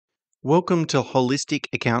Welcome to Holistic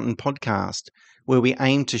Accountant Podcast, where we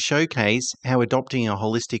aim to showcase how adopting a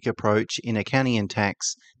holistic approach in accounting and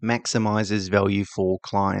tax maximizes value for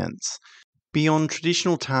clients. Beyond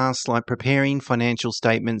traditional tasks like preparing financial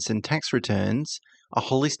statements and tax returns, a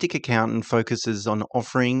holistic accountant focuses on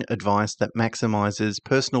offering advice that maximizes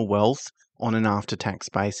personal wealth on an after-tax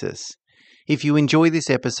basis. If you enjoy this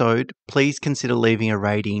episode, please consider leaving a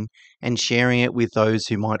rating and sharing it with those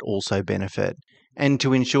who might also benefit. And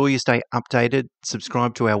to ensure you stay updated,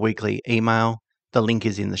 subscribe to our weekly email. The link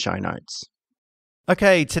is in the show notes.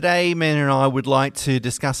 Okay, today Mena and I would like to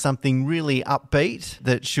discuss something really upbeat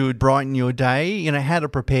that should brighten your day. How to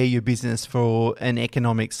prepare your business for an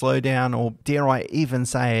economic slowdown, or dare I even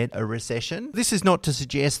say it, a recession. This is not to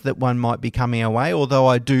suggest that one might be coming our way, although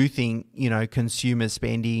I do think, consumer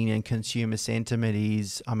spending and consumer sentiment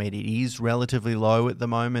it is relatively low at the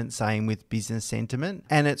moment, same with business sentiment.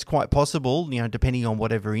 And it's quite possible, depending on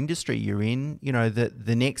whatever industry you're in, that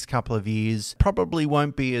the next couple of years probably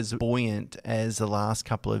won't be as buoyant as the last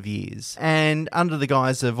couple of years. And under the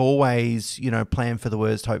guise of always, plan for the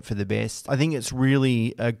worst, hope for the best, I think it's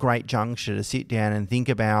really a great juncture to sit down and think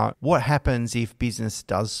about what happens if business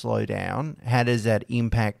does slow down. How does that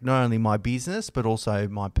impact not only my business, but also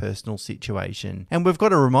my personal situation? And we've got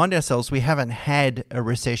to remind ourselves we haven't had a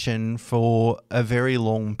recession for a very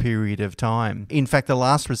long period of time. In fact, the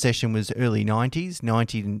last recession was early 90s,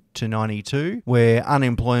 90 to 92, where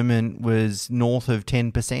unemployment was north of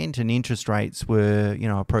 10% and interest rates were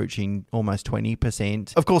approaching almost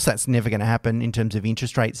 20%. Of course, that's never going to happen in terms of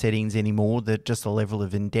interest rate settings anymore. That just the level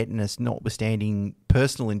of indebtedness, notwithstanding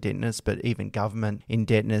personal indebtedness, but even government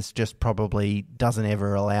indebtedness, just probably doesn't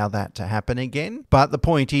ever allow that to happen again. But the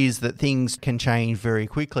point is that things can change very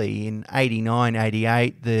quickly. In 89,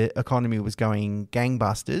 88, the economy was going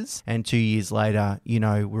gangbusters, and 2 years later,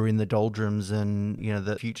 we're in the doldrums and,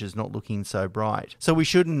 the future's not looking so bright. So we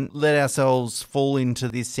shouldn't let ourselves fall into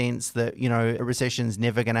this sense that, a recession's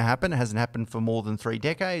never going to happen. It hasn't happened for more than 3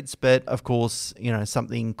 decades, but of course,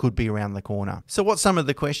 something could be around the corner. So what's some of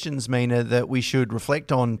the questions, Mena, that we should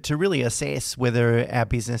reflect on to really assess whether our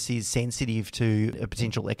business is sensitive to a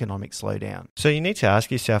potential economic slowdown? So you need to ask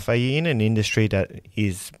yourself, are you in an industry that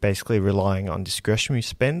is basically relying on discretionary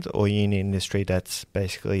spend, or are you in an industry that's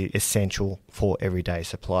basically essential for everyday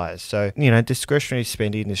suppliers? So, discretionary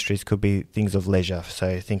spend industries could be things of leisure.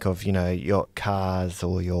 So think of, your cars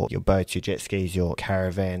or your boats, your jet skis, your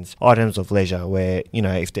caravans, items of leisure where,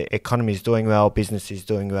 if the economy is doing well, business is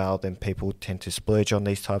doing well, then people tend to splurge on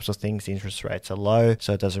these types of things. Interest rates are low,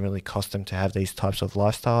 so it doesn't really cost them to have these types of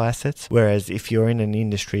lifestyle assets. Whereas if you're in an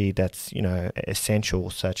industry that's, essential,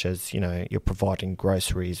 such as, you're providing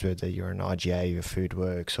groceries, whether you're an IGA, your food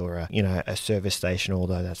works, or a service station,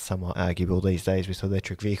 although that's somewhat arguable these days with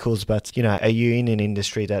electric vehicles, but, are you in an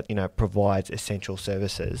industry that, provides essential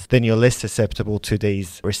services, then you're less susceptible to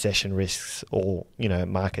these recession risks or,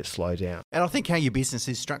 market slowdown. And I think how your business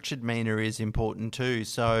is structured, Mena, is important too.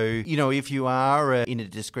 So, if you are in a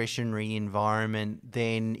discretionary environment,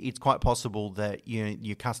 then it's quite possible that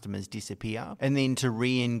your customers disappear. And then to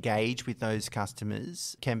re-engage with those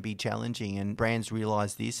customers can be challenging, and brands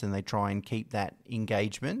realise this and they try and keep that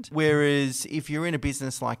engagement. Whereas if you're in a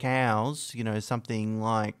business like ours, something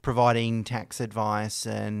like providing tax advice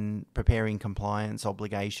and preparing compliance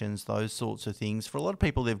obligations, those sorts of things, for a lot of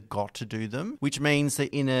people, they've got to do them, which means that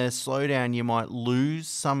in a slowdown, you might lose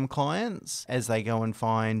some clients as they go and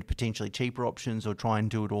find potentially cheaper options or try and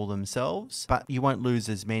do it all themselves, but you won't lose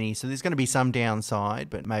as many. So there's going to be some downside,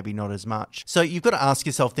 but maybe not as much. So you've got to ask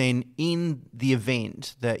yourself then, in the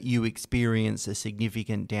event that you experience a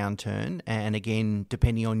significant downturn, and again,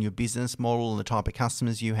 depending on your business model and the type of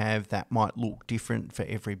customers you have, that might look different for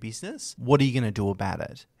every business. What are you going to do about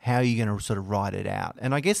it? How are you going to sort of ride it out?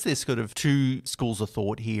 And I guess there's sort of two schools of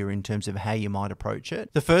thought here in terms of how you might approach it.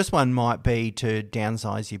 The first one might be to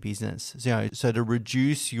downsize your business. So to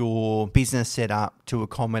reduce your business setup to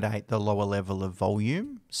accommodate the lower level of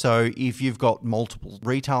volume. So if you've got multiple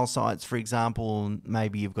retail sites, for example,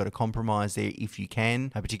 maybe you've got a compromise there if you can,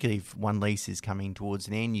 particularly if one lease is coming towards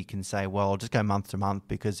an end, you can say, well, I'll just go month to month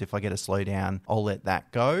because if I get a slowdown, I'll let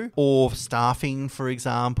that go. Or staffing, for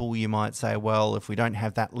example, you might say, well, if we don't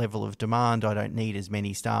have that level of demand, I don't need as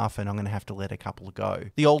many staff and I'm going to have to let a couple go.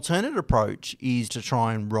 The alternate approach is to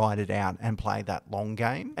try and ride it out and play that long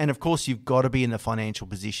game. And of course, you've got to be in the financial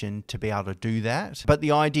position to be able to do that. But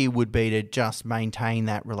the idea would be to just maintain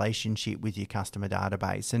that relationship with your customer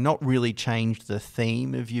database and not really change the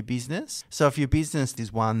theme of your business. So if your business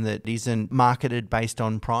is one that isn't marketed based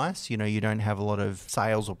on price, you don't have a lot of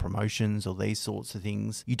sales or promotions or these sorts of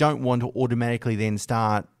things, you don't want to automatically then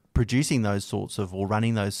start producing those sorts of or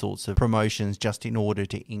running those sorts of promotions just in order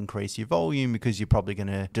to increase your volume, because you're probably going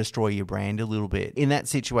to destroy your brand a little bit. In that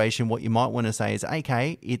situation, what you might want to say is,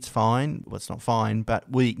 okay, it's fine. Well, it's not fine, but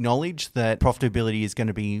we acknowledge that profitability is going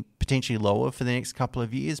to be potentially lower for the next couple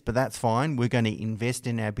of years, but that's fine. We're going to invest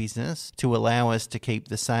in our business to allow us to keep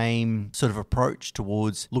the same sort of approach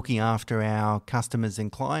towards looking after our customers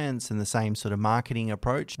and clients and the same sort of marketing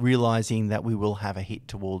approach, realizing that we will have a hit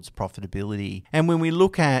towards profitability. And when we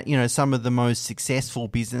look at, some of the most successful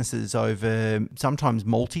businesses over sometimes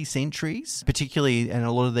multi-centuries, particularly, and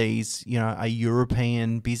a lot of these, are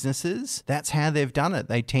European businesses, that's how they've done it.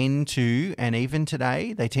 They tend to, and even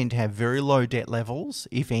today, they tend to have very low debt levels,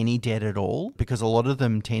 if any debt at all, because a lot of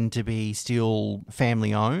them tend to be still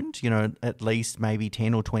family owned. At least maybe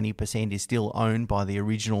 10 or 20% is still owned by the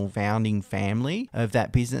original founding family of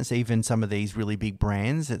that business. Even some of these really big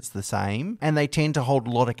brands, it's the same. And they tend to hold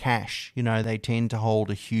a lot of cash. They tend to hold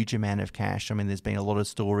a huge amount of cash. I mean, there's been a lot of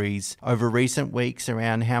stories over recent weeks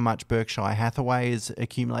around how much Berkshire Hathaway has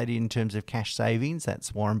accumulated in terms of cash savings.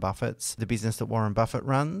 That's Warren Buffett's, the business that Warren Buffett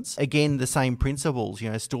runs. Again, the same principles,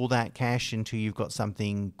 store that cash until you've got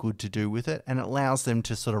something good to do with it, and it allows them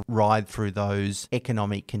to sort of ride through those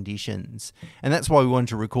economic conditions. And that's why we wanted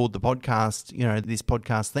to record the podcast, this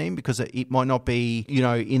podcast theme, because it might not be,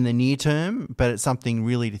 in the near term, but it's something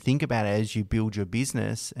really to think about as you build your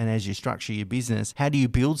business and as you structure your business. How do you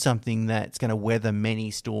build something that's going to weather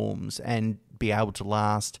many storms and be able to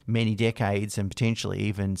last many decades and potentially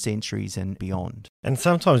even centuries and beyond? And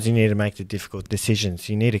sometimes you need to make the difficult decisions.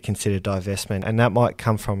 You need to consider divestment, and that might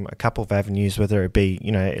come from a couple of avenues, whether it be,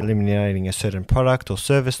 eliminating a certain product or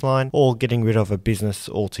service line, or getting rid of a business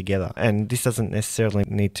altogether. And this doesn't necessarily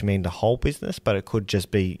need to mean the whole business, but it could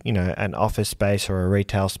just be, an office space or a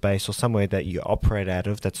retail space or somewhere that you operate out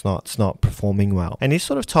of that's not performing well. And this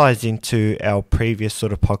sort of ties into our previous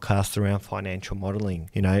sort of podcast around financial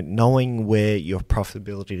modeling, knowing where your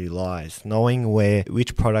profitability lies, knowing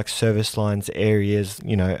which products, service lines, areas,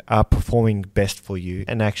 are performing best for you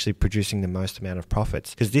and actually producing the most amount of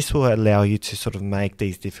profits. Because this will allow you to sort of make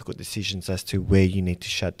these difficult decisions as to where you need to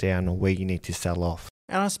shut down or where you need to sell off.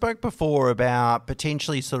 And I spoke before about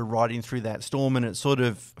potentially sort of riding through that storm, and it sort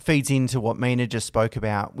of feeds into what Mena just spoke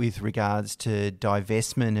about with regards to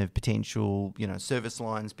divestment of potential, service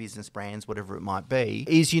lines, business brands, whatever it might be,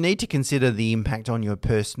 is you need to consider the impact on your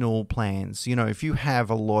personal plans. If you have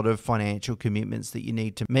a lot of financial commitments that you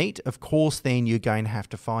need to meet, of course, then you're going to have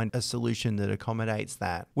to find a solution that accommodates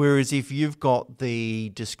that. Whereas if you've got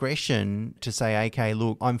the discretion to say, okay,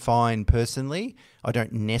 look, I'm fine personally, I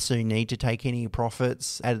don't necessarily need to take any profits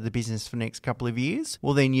out of the business for the next couple of years,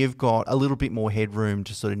 well, then you've got a little bit more headroom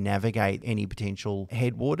to sort of navigate any potential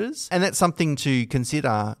headwaters. And that's something to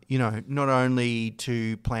consider, not only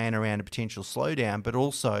to plan around a potential slowdown, but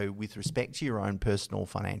also with respect to your own personal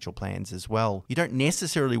financial plans as well. You don't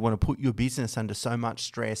necessarily want to put your business under so much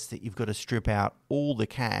stress that you've got to strip out all the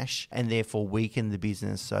cash and therefore weaken the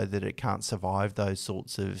business so that it can't survive those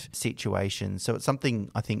sorts of situations. So it's something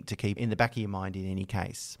I think to keep in the back of your mind in any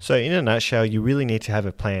case. So in a nutshell, you really need to have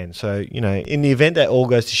a plan. So, in the event that all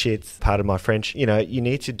goes to shit, pardon my French, you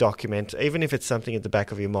need to document, even if it's something at the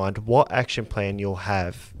back of your mind, what action plan you'll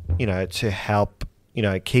have, to help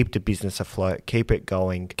keep the business afloat, keep it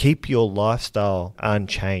going, keep your lifestyle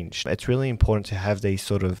unchanged. It's really important to have these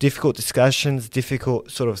sort of difficult discussions, difficult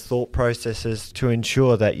sort of thought processes to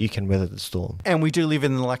ensure that you can weather the storm. And we do live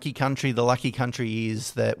in the lucky country. The lucky country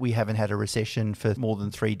is that we haven't had a recession for more than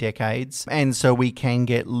 3 decades. And so we can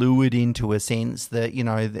get lured into a sense that,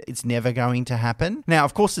 that it's never going to happen. Now,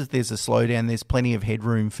 of course, if there's a slowdown, there's plenty of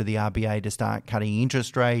headroom for the RBA to start cutting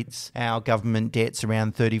interest rates. Our government debt's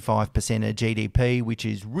around 35% of GDP, which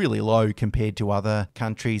is really low compared to other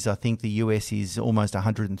countries. I think the US is almost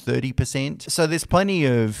 130%. So there's plenty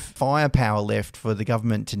of firepower left for the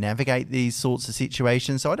government to navigate these sorts of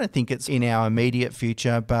situations. So I don't think it's in our immediate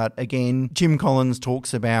future. But again, Jim Collins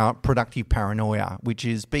talks about productive paranoia, which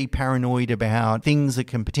is be paranoid about things that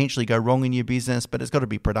can potentially go wrong in your business, but it's got to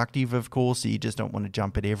be productive, of course. So you just don't want to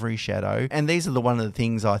jump at every shadow. And these are one of the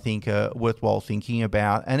things I think are worthwhile thinking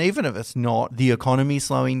about. And even if it's not the economy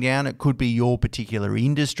slowing down, it could be your particular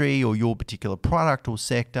industry or your particular product or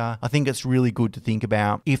sector. I think it's really good to think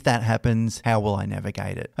about, if that happens, how will I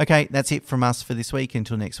navigate it? Okay, that's it from us for this week.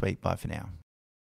 Until next week, bye for now.